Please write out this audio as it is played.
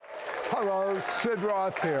Hello, Sid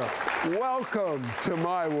Roth here. Welcome to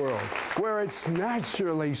my world, where it's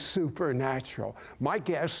naturally supernatural. My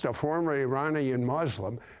guest, a former Iranian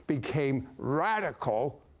Muslim, became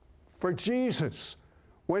radical for Jesus.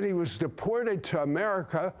 When he was deported to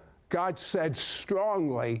America, God said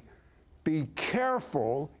strongly, be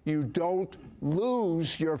careful you don't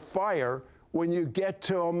lose your fire when you get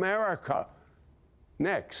to America.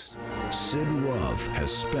 Next. Sid Roth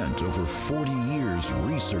has spent over 40 years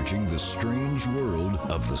researching the strange world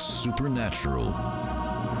of the supernatural.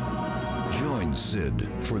 Join Sid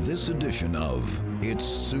for this edition of It's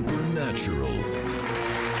Supernatural.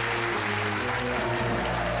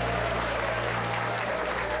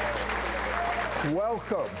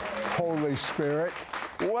 Welcome, Holy Spirit.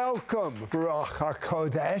 Welcome, Ruach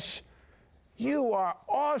HaKodesh. You are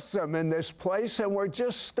awesome in this place, and we're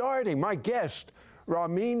just starting. My guest,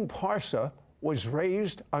 Ramin Parsa, was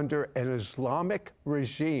raised under an Islamic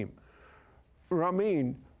regime.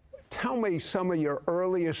 Ramin, tell me some of your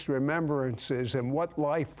earliest remembrances and what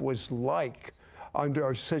life was like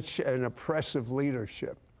under such an oppressive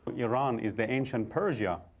leadership. Iran is the ancient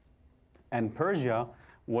Persia, and Persia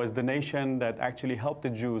was the nation that actually helped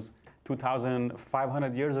the Jews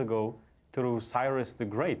 2,500 years ago through Cyrus the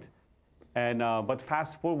Great. And but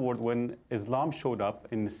fast forward, when Islam showed up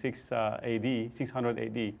in 600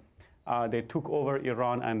 AD, they took over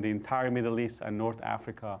Iran and the entire Middle East and North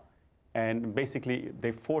Africa, and basically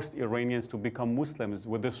they forced Iranians to become Muslims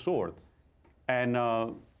with the sword. And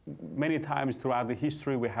many times throughout the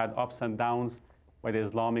history, we had ups and downs by the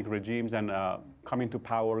Islamic regimes and coming to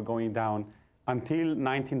power, going down, until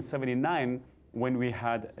 1979, when we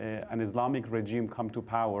had an Islamic regime come to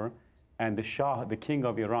power. And the Shah, the king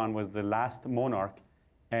of Iran, was the last monarch,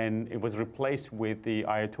 and it was replaced with the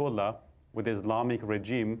Ayatollah, with the Islamic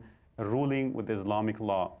regime, ruling with Islamic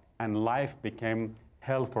law. And life became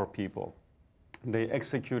hell for people. They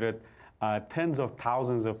executed tens of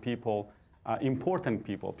thousands of people, important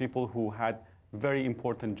people, people who had very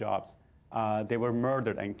important jobs. They were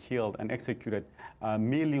murdered and killed and executed.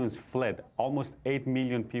 Millions fled. Almost 8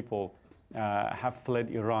 million people have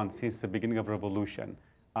fled Iran since the beginning of revolution.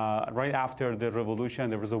 Right after the revolution,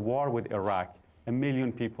 there was a war with Iraq. 1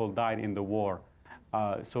 million people died in the war.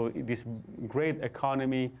 So this great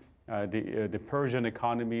economy, the Persian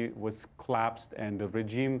economy was collapsed, and the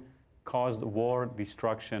regime caused war,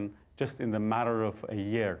 destruction. Just in the matter of a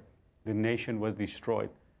year, the nation was destroyed.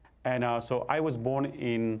 And so I was born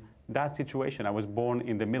in that situation. I was born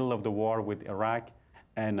in the middle of the war with Iraq,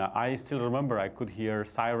 and I still remember I could hear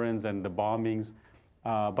sirens and the bombings.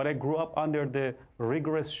 But I grew up under the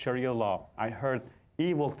rigorous Sharia law. I heard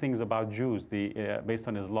evil things about Jews based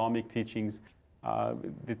on Islamic teachings.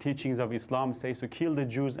 The teachings of Islam says to kill the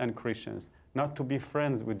Jews and Christians, not to be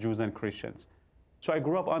friends with Jews and Christians. So I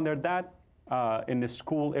grew up under that. In the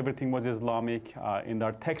school, everything was Islamic. In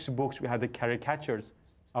our textbooks, we had the caricatures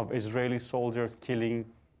of Israeli soldiers killing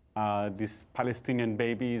these Palestinian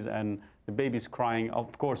babies, and the babies crying,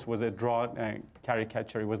 of course, was a drawn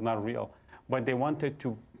caricature. It was not real. But they wanted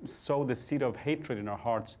to sow the seed of hatred in our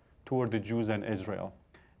hearts toward the Jews and Israel.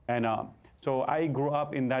 And so I grew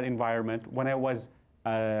up in that environment. When I was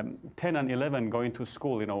 10 and 11 going to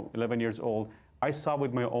school, 11 years old, I saw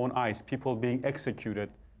with my own eyes people being executed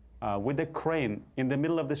with a crane in the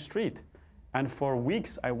middle of the street. And for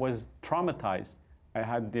weeks, I was traumatized. I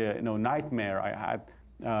had the nightmare.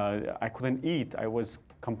 I couldn't eat. I was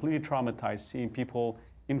completely traumatized seeing people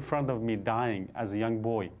in front of me dying as a young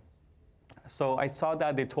boy. So I saw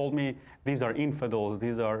that. They told me these are infidels,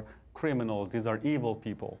 these are criminals, these are evil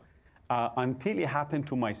people. Until it happened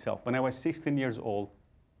to myself. When I was 16 years old,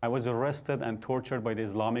 I was arrested and tortured by the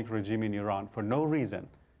Islamic regime in Iran for no reason.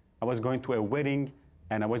 I was going to a wedding,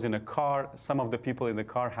 and I was in a car. Some of the people in the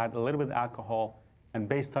car had a little bit of alcohol, and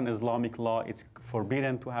based on Islamic law, it's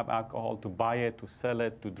forbidden to have alcohol, to buy it, to sell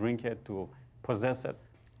it, to drink it, to possess it.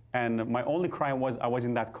 And my only crime was I was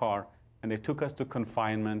in that car, and they took us to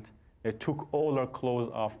confinement. They took all our clothes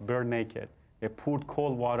off, bare naked. They poured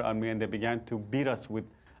cold water on me, and they began to beat us with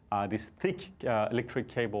this thick electric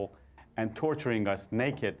cable and torturing us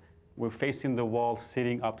naked. We're facing the wall,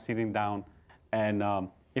 sitting up, sitting down. And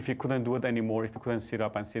if you couldn't do it anymore, if you couldn't sit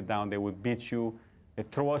up and sit down, they would beat you. They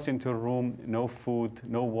throw us into a room, no food,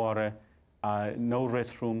 no water, no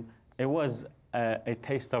restroom. It was a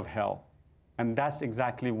taste of hell. And that's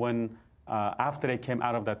exactly when, after I came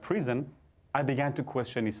out of that prison, I began to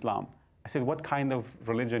question Islam. I said, what kind of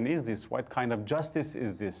religion is this? What kind of justice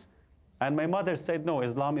is this? And my mother said, no,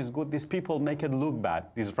 Islam is good. These people make it look bad,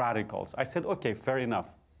 these radicals. I said, okay, fair enough.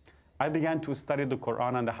 I began to study the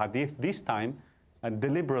Quran and the Hadith, this time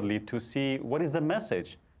deliberately, to see what is the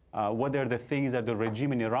message. whether the things that the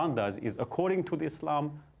regime in Iran does is according to the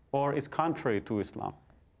Islam or is contrary to Islam.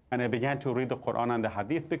 And I began to read the Quran and the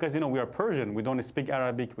Hadith because, we are Persian. We don't speak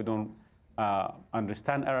Arabic. We don't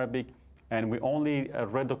understand Arabic. And we only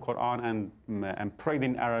read the Quran and prayed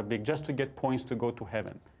in Arabic just to get points to go to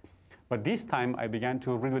heaven. But this time, I began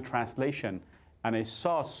to read the translation. And I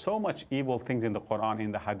saw so much evil things in the Quran,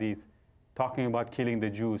 in the Hadith, talking about killing the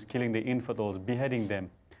Jews, killing the infidels, beheading them.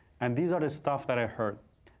 And these are the stuff that I heard.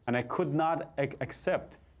 And I could not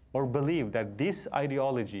accept or believe that this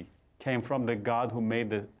ideology came from the God who made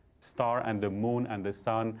the star and the moon and the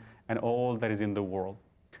sun and all that is in the world.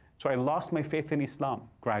 So I lost my faith in Islam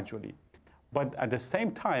gradually. But at the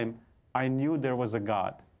same time, I knew there was a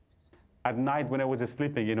God. At night when I was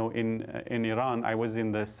sleeping, in Iran, I was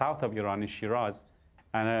in the south of Iran, in Shiraz,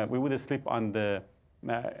 and we would sleep in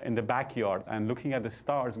the backyard and looking at the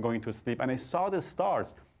stars going to sleep. And I saw the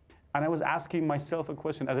stars, and I was asking myself a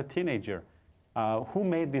question as a teenager, who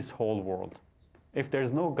made this whole world? If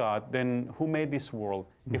there's no God, then who made this world?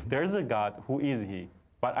 If there's a God, who is he?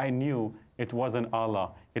 But I knew it wasn't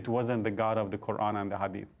Allah. It wasn't the God of the Quran and the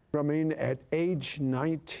Hadith. Ramin, at age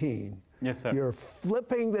 19, yes, sir. You're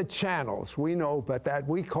flipping the channels. We know, but that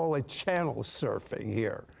we call it channel surfing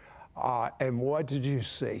here. And what did you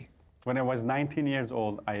see? When I was 19 years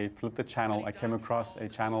old, I flipped the channel. I came across a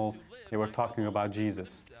channel. They were talking about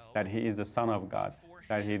Jesus, that he is the Son of God,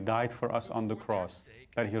 that he died for us on the cross,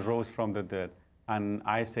 that he rose from the dead. And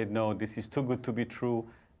I said, no, this is too good to be true,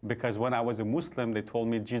 because when I was a Muslim, they told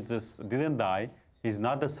me Jesus didn't die. He's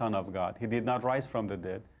not the Son of God. He did not rise from the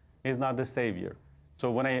dead. He's not the Savior.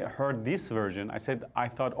 So when I heard this version, I said, I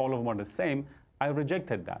thought all of them are the same. I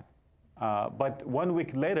rejected that. But 1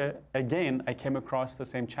 week later, again, I came across the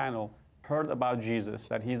same channel, heard about Jesus,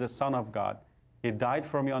 that he's the Son of God. He died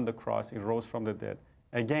for me on the cross. He rose from the dead.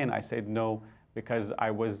 Again, I said no, because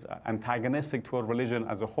I was antagonistic to a religion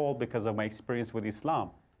as a whole because of my experience with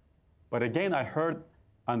Islam. But again, I heard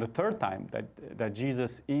on the third time that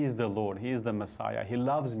Jesus is the Lord. He is the Messiah. He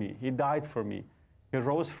loves me. He died for me. He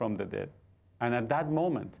rose from the dead. And at that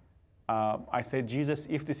moment, I said, Jesus,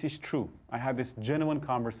 if this is true, I had this genuine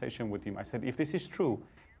conversation with him. I said, if this is true,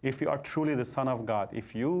 if you are truly the Son of God,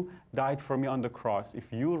 if you died for me on the cross,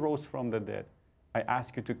 if you rose from the dead, I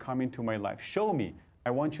ask you to come into my life. Show me.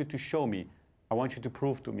 I want you to show me. I want you to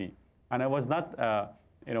prove to me. And I was not,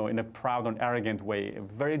 in a proud and arrogant way,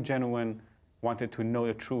 very genuine, wanted to know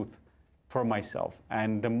the truth for myself.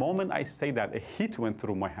 And the moment I say that, a heat went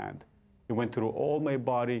through my hand. It went through all my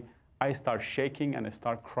body. I start shaking and I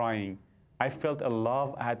start crying. I felt a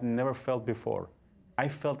love I had never felt before. I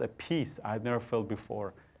felt a peace I had never felt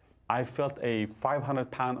before. I felt a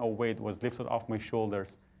 500-pound of weight was lifted off my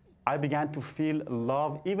shoulders. I began to feel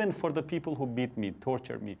love even for the people who beat me,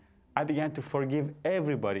 tortured me. I began to forgive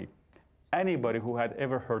everybody, anybody who had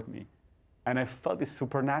ever hurt me. And I felt this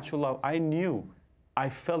supernatural love. I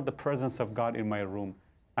felt the presence of God in my room.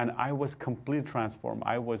 And I was completely transformed.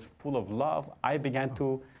 I was full of love. I began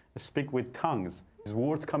to speak with tongues,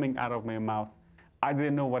 words coming out of my mouth. I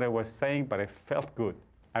didn't know what I was saying, but I felt good.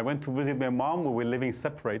 I went to visit my mom. We were living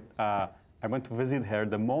separate. I went to visit her.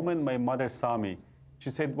 The moment my mother saw me, she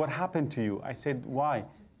said, what happened to you? I said, why?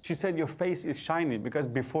 She said, your face is shiny, because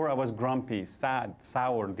before I was grumpy, sad,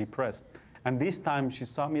 sour, depressed. And this time she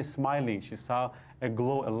saw me smiling. She saw a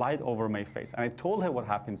glow, a light over my face. And I told her what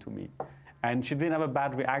happened to me. And she didn't have a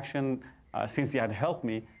bad reaction since she had helped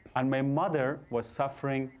me. And my mother was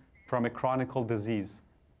suffering from a chronic disease.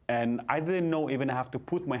 And I didn't know even I have to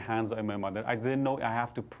put my hands on my mother. I didn't know I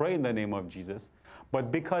have to pray in the name of Jesus.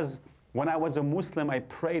 But because when I was a Muslim, I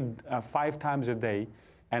prayed 5 times a day.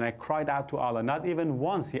 And I cried out to Allah. Not even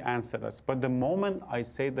once he answered us. But the moment I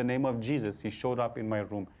said the name of Jesus, he showed up in my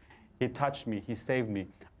room. He touched me. He saved me.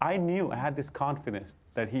 I knew, I had this confidence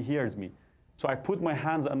that he hears me. So I put my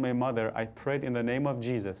hands on my mother. I prayed in the name of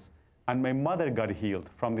Jesus. And my mother got healed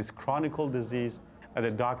from this chronic disease that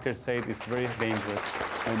the doctors said is very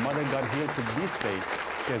dangerous. My mother got healed. To this day,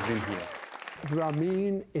 she has been healed.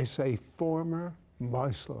 Ramin is a former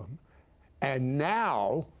Muslim. And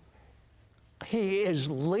now he is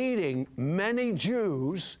leading many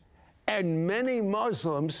Jews and many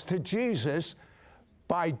Muslims to Jesus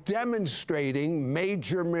by demonstrating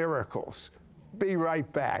major miracles. Be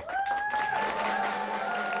right back.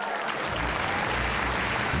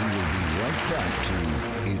 We will be right back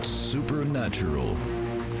to It's Supernatural.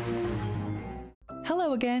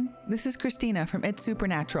 Hello again. This is Christina from It's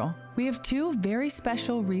Supernatural. We have 2 very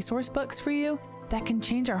special resource books for you that can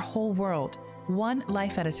change our whole world, one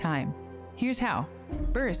life at a time. Here's how.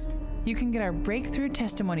 First, you can get our breakthrough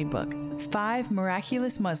testimony book, 5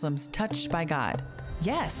 Miraculous Muslims Touched by God.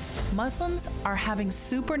 Yes, Muslims are having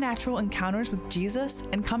supernatural encounters with Jesus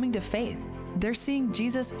and coming to faith. They're seeing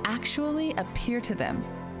Jesus actually appear to them,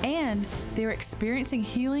 and they're experiencing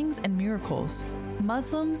healings and miracles.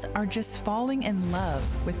 Muslims are just falling in love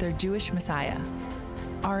with their Jewish Messiah.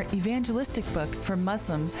 Our evangelistic book for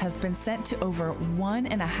Muslims has been sent to over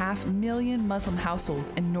 1.5 million Muslim households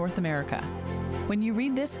in North America. When you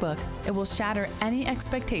read this book, it will shatter any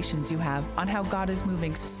expectations you have on how God is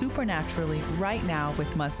moving supernaturally right now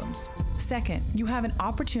with Muslims. Second, you have an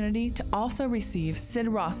opportunity to also receive Sid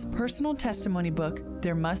Roth's personal testimony book,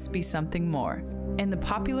 There Must Be Something More, in the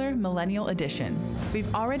popular Millennial Edition.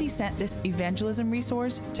 We've already sent this evangelism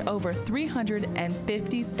resource to over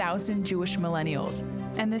 350,000 Jewish millennials,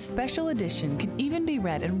 and this special edition can even be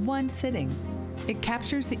read in one sitting. It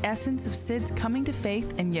captures the essence of Sid's coming to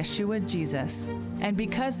faith in Yeshua Jesus. And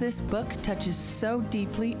because this book touches so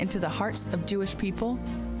deeply into the hearts of Jewish people,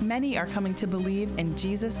 many are coming to believe in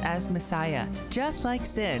Jesus as Messiah, just like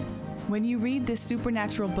Sid. When you read this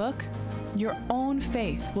supernatural book, your own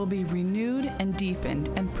faith will be renewed and deepened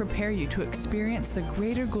and prepare you to experience the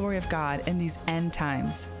greater glory of God in these end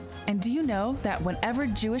times. And do you know that whenever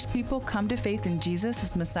Jewish people come to faith in Jesus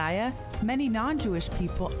as Messiah, many non-Jewish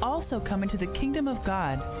people also come into the kingdom of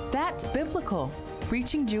God? That's biblical.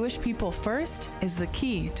 Reaching Jewish people first is the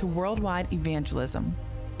key to worldwide evangelism.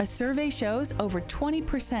 A survey shows over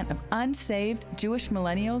 20% of unsaved Jewish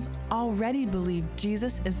millennials already believe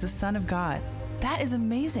Jesus is the Son of God. That is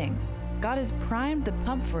amazing. God has primed the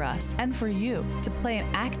pump for us and for you to play an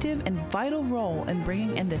active and vital role in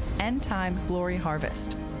bringing in this end-time glory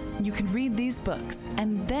harvest. You can read these books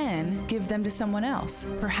and then give them to someone else,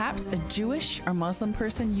 perhaps a Jewish or Muslim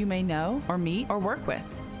person you may know or meet or work with.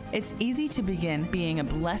 It's easy to begin being a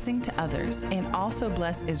blessing to others and also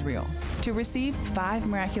bless Israel. To receive 5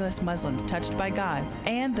 miraculous Muslims touched by God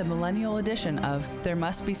and the Millennial Edition of There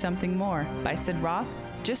Must Be Something More by Sid Roth,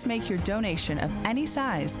 just make your donation of any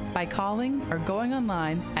size by calling or going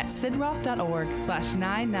online at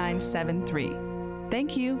sidroth.org/9973.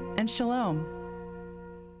 Thank you and shalom.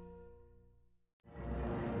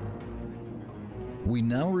 We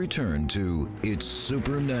now return to It's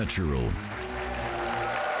Supernatural.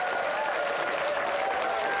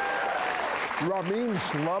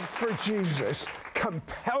 Ramin's love for Jesus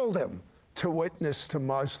compelled him to witness to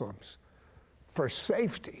Muslims. For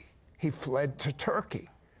safety, he fled to Turkey.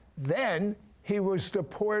 Then he was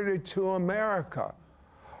deported to America.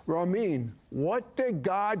 Ramin, what did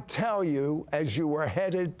God tell you as you were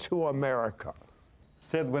headed to America?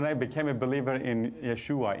 Sid, when I became a believer in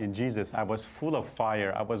Yeshua, in Jesus, I was full of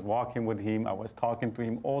fire. I was walking with him. I was talking to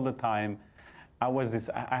him all the time. I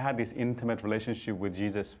had this intimate relationship with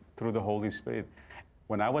Jesus through the Holy Spirit.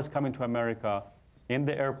 When I was coming to America in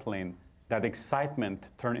the airplane, that excitement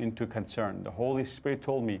turned into concern. The Holy Spirit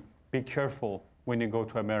told me, be careful when you go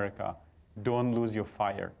to America. Don't lose your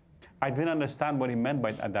fire. I didn't understand what he meant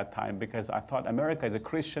by at that time because I thought America is a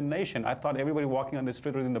Christian nation. I thought everybody walking on the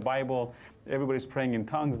street reading the Bible, everybody's praying in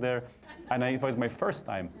tongues there. And it was my first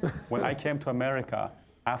time. When I came to America,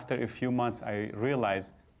 after a few months, I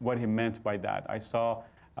realized what he meant by that. I saw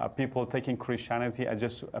people taking Christianity as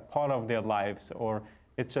just a part of their lives, or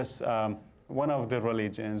it's just one of the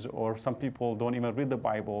religions, or some people don't even read the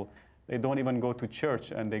Bible. They don't even go to church,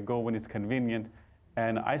 and they go when it's convenient.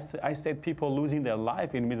 And I said people losing their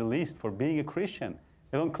life in the Middle East for being a Christian.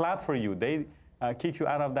 They don't clap for you. They kick you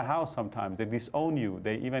out of the house sometimes. They disown you.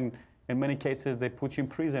 They even, in many cases, they put you in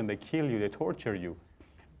prison. They kill you. They torture you.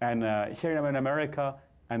 And here I'm in America,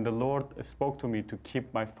 and the Lord spoke to me to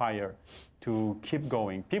keep my fire, to keep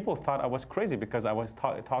going. People thought I was crazy because I was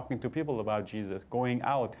talking to people about Jesus, going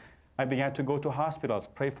out. I began to go to hospitals,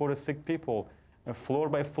 pray for the sick people, floor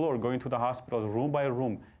by floor, going to the hospitals, room by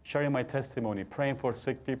room, sharing my testimony, praying for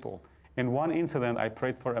sick people. In one incident, I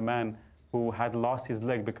prayed for a man who had lost his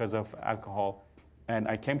leg because of alcohol. And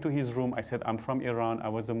I came to his room. I said, I'm from Iran. I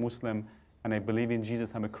was a Muslim, and I believe in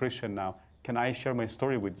Jesus. I'm a Christian now. Can I share my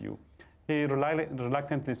story with you? He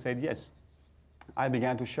reluctantly said yes. I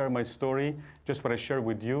began to share my story, just what I shared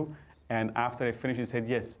with you. And after I finished, he said,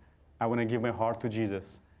 yes, I want to give my heart to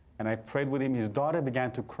Jesus. And I prayed with him. His daughter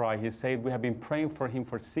began to cry. He said, we have been praying for him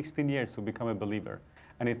for 16 years to become a believer.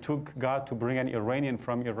 And it took God to bring an Iranian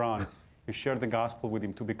from Iran to share the gospel with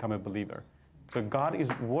him to become a believer. So God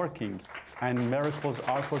is working, and miracles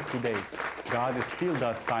are for today. God still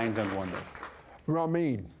does signs and wonders.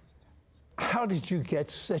 Ramin, how did you get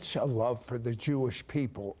such a love for the Jewish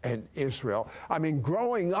people and Israel? I mean,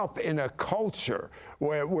 growing up in a culture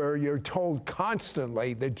where you're told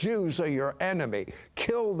constantly the Jews are your enemy,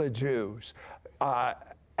 kill the Jews,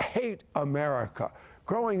 hate America.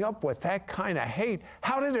 growing up with that kind of hate,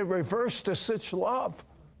 how did it reverse to such love?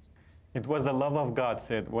 It was the love of God,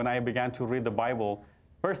 Sid. When I began to read the Bible,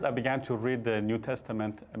 first I began to read the New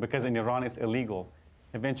Testament because in Iran it's illegal.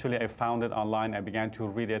 Eventually I found it online, I began to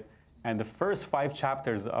read it, and the first 5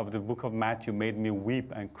 chapters of the book of Matthew made me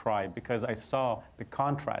weep and cry because I saw the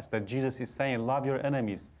contrast that Jesus is saying, love your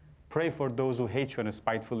enemies, pray for those who hate you and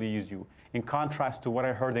spitefully use you. In contrast to what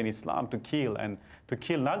I heard in Islam, to kill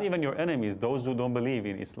not even your enemies, those who don't believe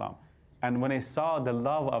in Islam. And when I saw the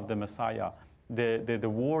love of the Messiah, the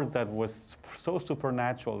words that was so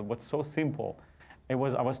supernatural, was so simple, I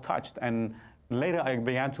was touched. And later I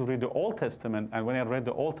began to read the Old Testament, and when I read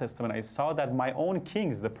the Old Testament, I saw that my own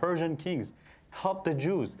kings, the Persian kings, helped the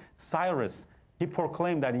Jews. Cyrus, he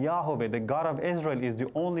proclaimed that Yahweh, the God of Israel, is the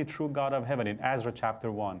only true God of heaven in Ezra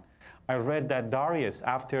chapter 1. I read that Darius,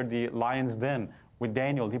 after the lion's den with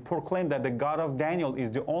Daniel, he proclaimed that the God of Daniel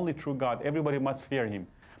is the only true God. Everybody must fear him.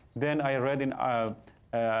 Then I read in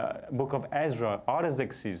book of Ezra,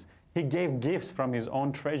 Artaxerxes, he gave gifts from his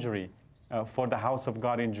own treasury for the house of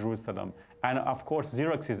God in Jerusalem. And of course,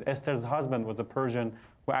 Xerxes, Esther's husband, was a Persian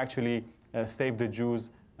who actually saved the Jews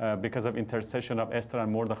because of intercession of Esther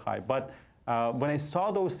and Mordecai. But when I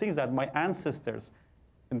saw those things, that my ancestors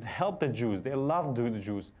helped the Jews, they loved the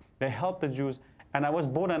Jews, they helped the Jews, and I was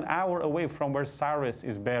born an hour away from where Cyrus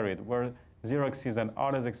is buried, where Xerxes and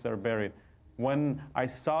Artaxerxes are buried. When I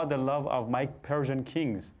saw the love of my Persian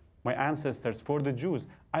kings, my ancestors, for the Jews,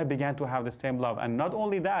 I began to have the same love. And not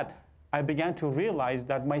only that, I began to realize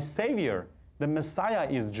that my Savior, the Messiah,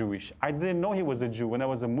 is Jewish. I didn't know he was a Jew when I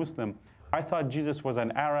was a Muslim. I thought Jesus was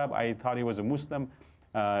an Arab. I thought he was a Muslim.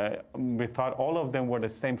 We thought all of them were the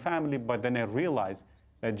same family, but then I realized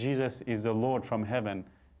that Jesus is the Lord from heaven,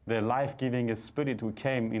 the life-giving Spirit who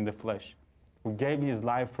came in the flesh, who gave his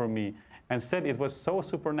life for me, and said it was so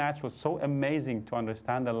supernatural, so amazing to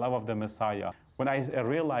understand the love of the Messiah. When I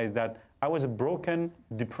realized that I was a broken,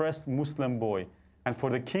 depressed Muslim boy, and for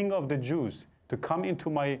the King of the Jews to come into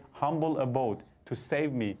my humble abode to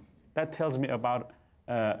save me, that tells me about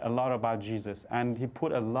a lot about Jesus. And he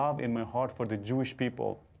put a love in my heart for the Jewish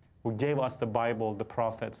people who gave us the Bible, the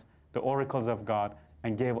prophets, the oracles of God,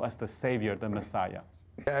 and gave us the Savior, the Messiah.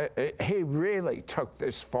 He really took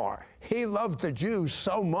this far. He loved the Jews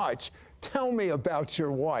so much. Tell me about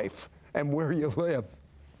your wife and where you live.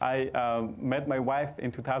 I met my wife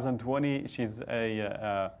in 2020. She's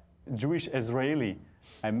a Jewish Israeli.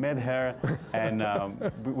 I met her, and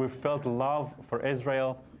we felt love for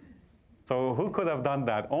Israel. So who could have done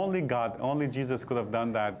that? Only God, only Jesus could have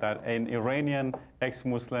done that, that an Iranian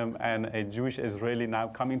ex-Muslim and a Jewish Israeli now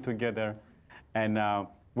coming together. And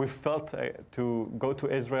we felt to go to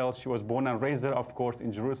Israel. She was born and raised there, of course,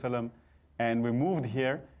 in Jerusalem. And we moved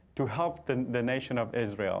here to help the nation of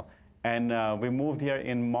Israel. And we moved here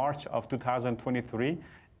in March of 2023.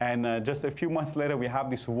 And just a few months later, we have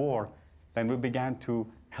this war. Then we began to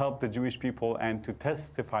help the Jewish people and to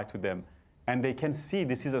testify to them. And they can see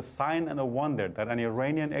this is a sign and a wonder that an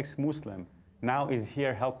Iranian ex-Muslim now is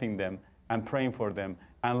here helping them and praying for them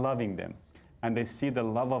and loving them. And they see the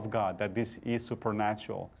love of God, that this is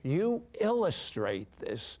supernatural. You illustrate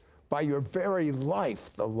this by your very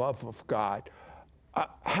life, the love of God.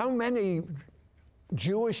 How many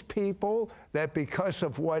Jewish people that because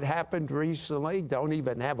of what happened recently don't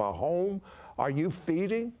even have a home are you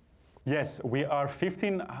feeding? Yes, we are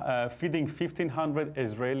feeding 1,500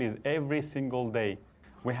 Israelis every single day.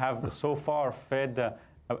 We have so far fed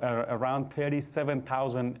around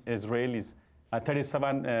 37,000 Israelis,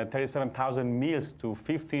 37,000 meals to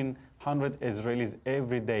 1,500 Israelis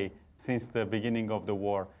every day since the beginning of the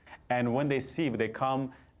war. And when they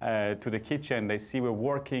come to the kitchen, they see we're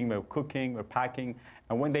working, we're cooking, we're packing.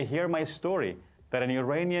 And when they hear my story, that an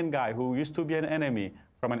Iranian guy who used to be an enemy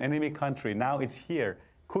from an enemy country, now is here,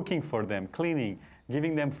 cooking for them, cleaning,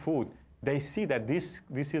 giving them food, they see that this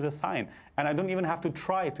is a sign. And I don't even have to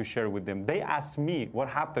try to share with them. They ask me, what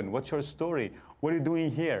happened? What's your story? What are you doing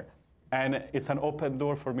here? And it's an open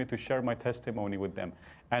door for me to share my testimony with them.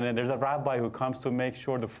 And then there's a rabbi who comes to make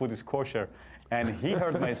sure the food is kosher. And he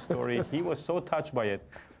heard my story. He was so touched by it.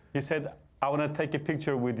 He said, I want to take a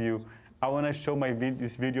picture with you. I want to show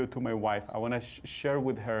this video to my wife. I want to share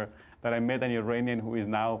with her that I met an Iranian who is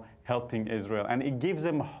now helping Israel. And it gives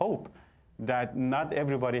them hope that not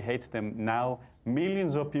everybody hates them. Now,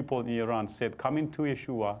 millions of people in Iran said, come into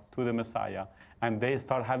Yeshua, to the Messiah, and they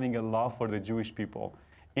start having a love for the Jewish people.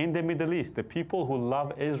 In the Middle East, the people who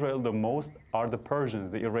love Israel the most are the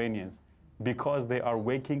Persians, the Iranians, because they are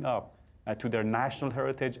waking up to their national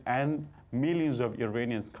heritage, and millions of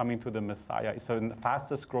Iranians coming to the Messiah. It's the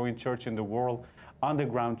fastest growing church in the world.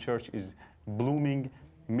 Underground church is blooming,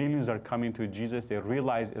 Millions are coming to Jesus. They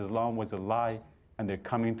realize Islam was a lie, and they're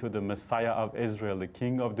coming to the Messiah of Israel, the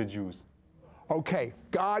King of the Jews. Okay,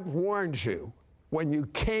 God warned you when you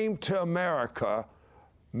came to America,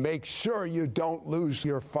 make sure you don't lose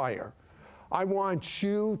your fire. I want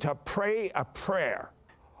you to pray a prayer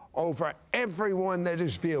over everyone that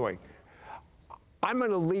is viewing. I'm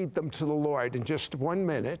going to lead them to the Lord in just 1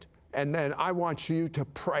 minute, and then I want you to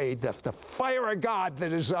pray that the fire of God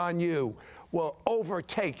that is on you will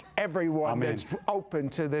overtake everyone Amen. That's open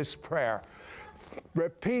to this prayer.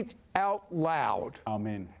 Repeat out loud.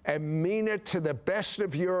 Amen. And mean it to the best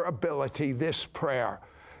of your ability, this prayer,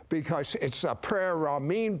 because it's a prayer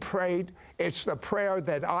Ramin prayed, it's the prayer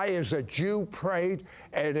that I as a Jew prayed,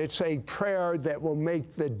 and it's a prayer that will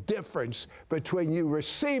make the difference between you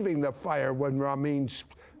receiving the fire when Ramin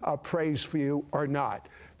prays for you or not.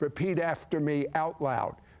 Repeat after me out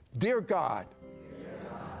loud. Dear God,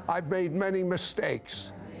 I've made many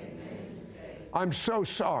mistakes. I'm so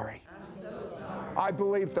sorry. I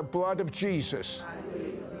believe the blood of Jesus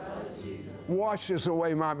washes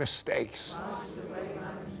away my mistakes.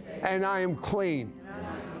 And I am clean.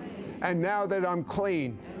 And now that I'm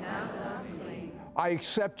clean, I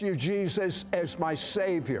accept you, Jesus, as my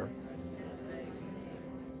Savior.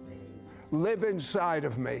 Live inside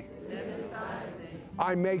of me.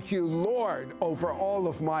 I make you Lord over all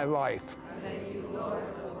of my life.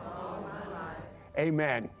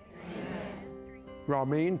 Amen.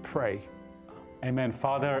 Ramin, pray. Amen.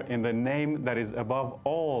 Father, in the name that is above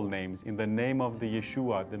all names, in the name of the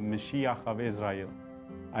Yeshua, the Mashiach of Israel,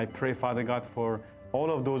 I pray, Father God, for all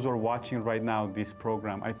of those who are watching right now this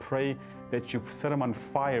program. I pray that you set them on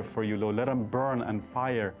fire for you, Lord. Let them burn on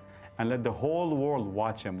fire and let the whole world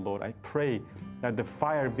watch them, Lord. I pray that the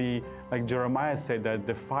fire be, like Jeremiah said, that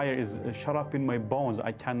the fire is shut up in my bones.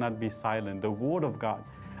 I cannot be silent. The word of God.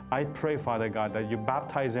 I pray, Father God, that you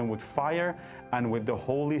baptize them with fire and with the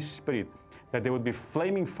Holy Spirit, that they would be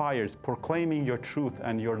flaming fires, proclaiming your truth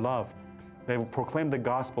and your love. They would proclaim the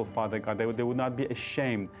gospel, Father God. They would not be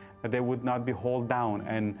ashamed, that they would not be held down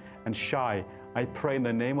and shy. I pray in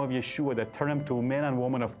the name of Yeshua that turn them to men and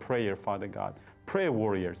women of prayer, Father God. Prayer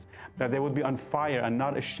warriors, that they would be on fire and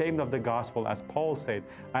not ashamed of the gospel. As Paul said,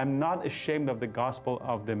 I am not ashamed of the gospel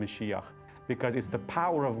of the Mashiach, because it's the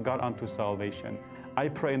power of God unto salvation. I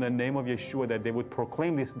pray in the name of Yeshua that they would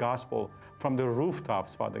proclaim this gospel from the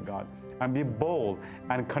rooftops, Father God, and be bold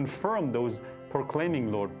and confirm those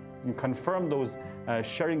proclaiming, Lord, and confirm those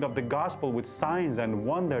sharing of the gospel with signs and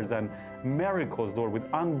wonders and miracles, Lord, with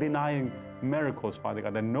undenying miracles, Father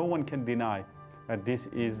God, that no one can deny that this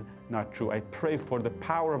is not true. I pray for the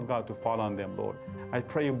power of God to fall on them, Lord. I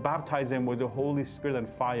pray you baptize them with the Holy Spirit and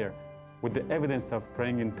fire, with the evidence of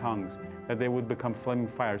praying in tongues, that they would become flaming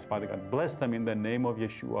fires, Father God. Bless them in the name of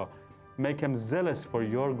Yeshua. Make them zealous for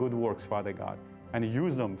your good works, Father God, and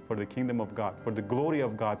use them for the kingdom of God, for the glory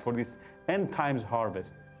of God, for this end times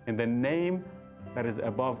harvest. In the name that is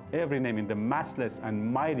above every name, in the matchless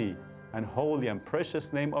and mighty and holy and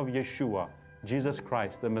precious name of Yeshua, Jesus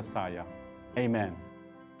Christ, the Messiah. Amen.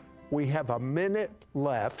 We have a minute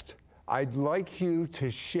left. I'd like you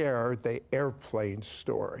to share the airplane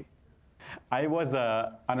story. I was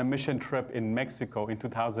on a mission trip in Mexico in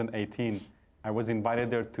 2018. I was invited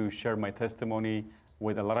there to share my testimony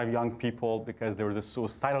with a lot of young people because there was a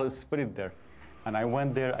suicidal spirit there. And I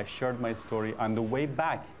went there, I shared my story. On the way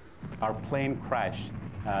back, our plane crashed.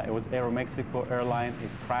 It was Aeromexico airline. It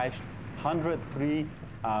crashed, 103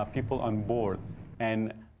 people on board.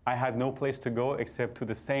 And I had no place to go except to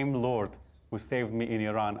the same Lord who saved me in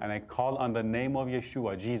Iran. And I called on the name of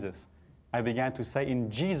Yeshua, Jesus. I began to say in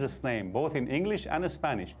Jesus' name, both in English and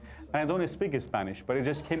Spanish. And I don't speak Spanish, but it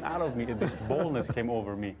just came out of me. This boldness came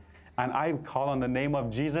over me. And I called on the name of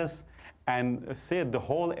Jesus and said the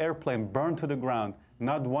whole airplane burned to the ground.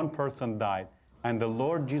 Not one person died. And the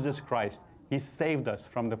Lord Jesus Christ, He saved us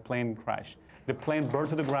from the plane crash. The plane burned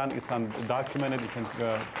to the ground. It's documented. You can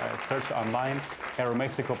search online,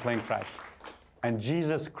 Aeromexico plane crash. And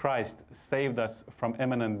Jesus Christ saved us from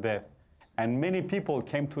imminent death. And many people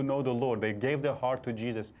came to know the Lord. They gave their heart to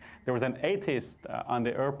Jesus. There was an atheist on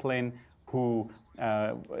the airplane who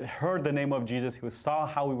heard the name of Jesus, who saw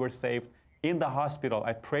how we were saved in the hospital.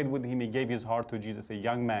 I prayed with him. He gave his heart to Jesus, a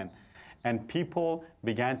young man. And people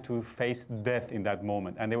began to face death in that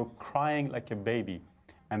moment. And they were crying like a baby.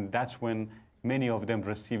 And that's when many of them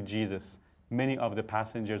received Jesus. Many of the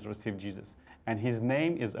passengers received Jesus. And His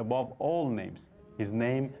name is above all names. His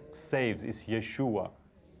name saves. It's Yeshua.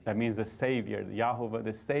 That means the Savior, Yahovah,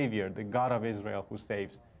 the Savior, the God of Israel who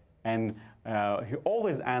saves. And He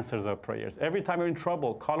always answers our prayers. Every time you're in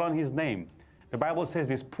trouble, call on His name. The Bible says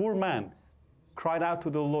this poor man cried out to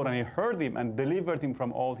the Lord, and He heard him and delivered him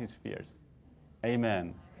from all his fears.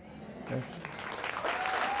 Amen. Okay.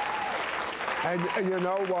 And you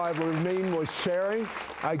know, while Ramin was sharing,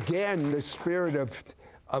 again, the spirit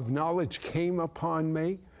of knowledge came upon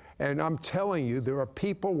me. And I'm telling you, there are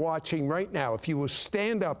people watching right now. If you will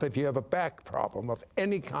stand up, if you have a back problem of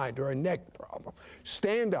any kind or a neck problem,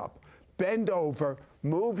 stand up, bend over,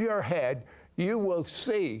 move your head, you will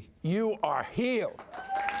see you are healed.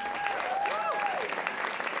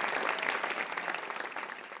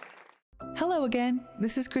 Hello again.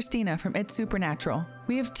 This is Christina from It's Supernatural.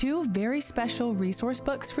 We have 2 very special resource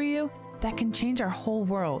books for you that can change our whole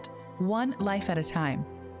world, one life at a time.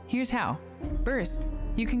 Here's how. First,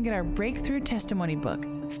 you can get our breakthrough testimony book,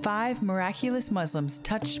 5 Miraculous Muslims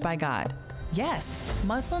Touched by God. Yes,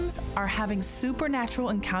 Muslims are having supernatural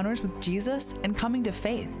encounters with Jesus and coming to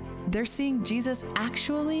faith. They're seeing Jesus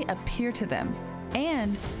actually appear to them,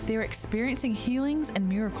 and they're experiencing healings and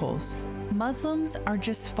miracles. Muslims are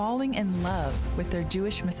just falling in love with their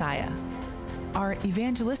Jewish Messiah. Our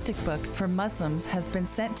evangelistic book for Muslims has been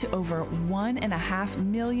sent to over 1.5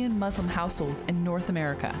 million Muslim households in North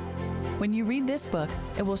America. When you read this book,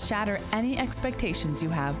 it will shatter any expectations you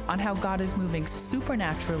have on how God is moving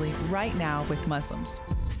supernaturally right now with Muslims.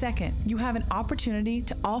 Second, you have an opportunity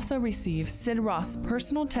to also receive Sid Roth's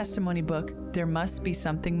personal testimony book, There Must Be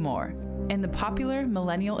Something More, in the popular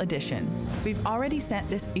Millennial Edition. We've already sent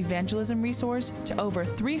this evangelism resource to over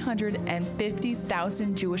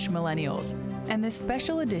 350,000 Jewish millennials, and this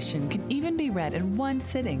special edition can even be read in one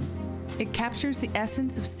sitting. It captures the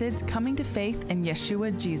essence of Sid's coming to faith in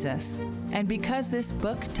Yeshua Jesus. And because this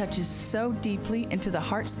book touches so deeply into the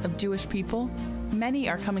hearts of Jewish people, many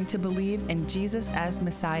are coming to believe in Jesus as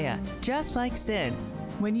Messiah, just like Sid.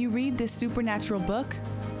 When you read this supernatural book,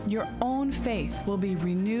 your own faith will be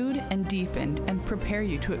renewed and deepened and prepare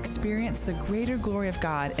you to experience the greater glory of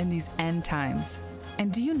God in these end times.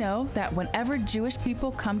 And do you know that whenever Jewish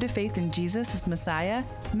people come to faith in Jesus as Messiah,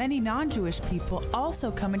 many non-Jewish people also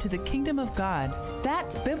come into the kingdom of God?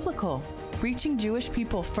 That's biblical. Reaching Jewish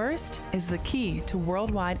people first is the key to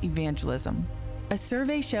worldwide evangelism. A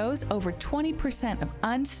survey shows over 20% of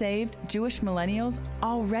unsaved Jewish millennials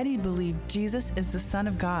already believe Jesus is the Son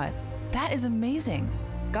of God. That is amazing.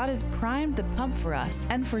 God has primed the pump for us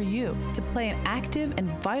and for you to play an active and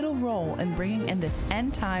vital role in bringing in this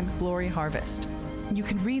end-time glory harvest. You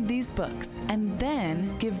can read these books and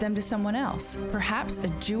then give them to someone else, perhaps a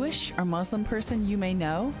Jewish or Muslim person you may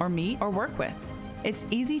know or meet or work with. It's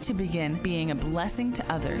easy to begin being a blessing to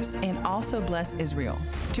others and also bless Israel.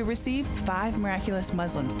 To receive 5 Miraculous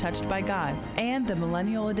Muslims Touched by God and the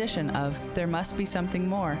Millennial Edition of There Must Be Something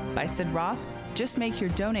More by Sid Roth, just make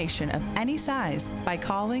your donation of any size by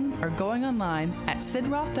calling or going online at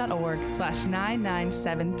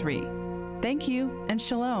sidroth.org/9973. Thank you and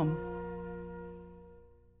shalom.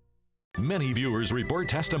 Many viewers report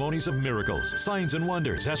testimonies of miracles, signs, and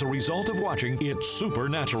wonders as a result of watching It's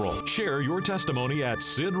Supernatural. Share your testimony at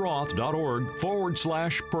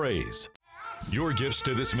sidroth.org/praise. Your gifts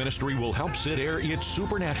to this ministry will help Sid air It's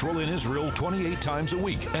Supernatural in Israel 28 times a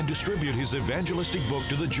week and distribute his evangelistic book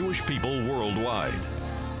to the Jewish people worldwide.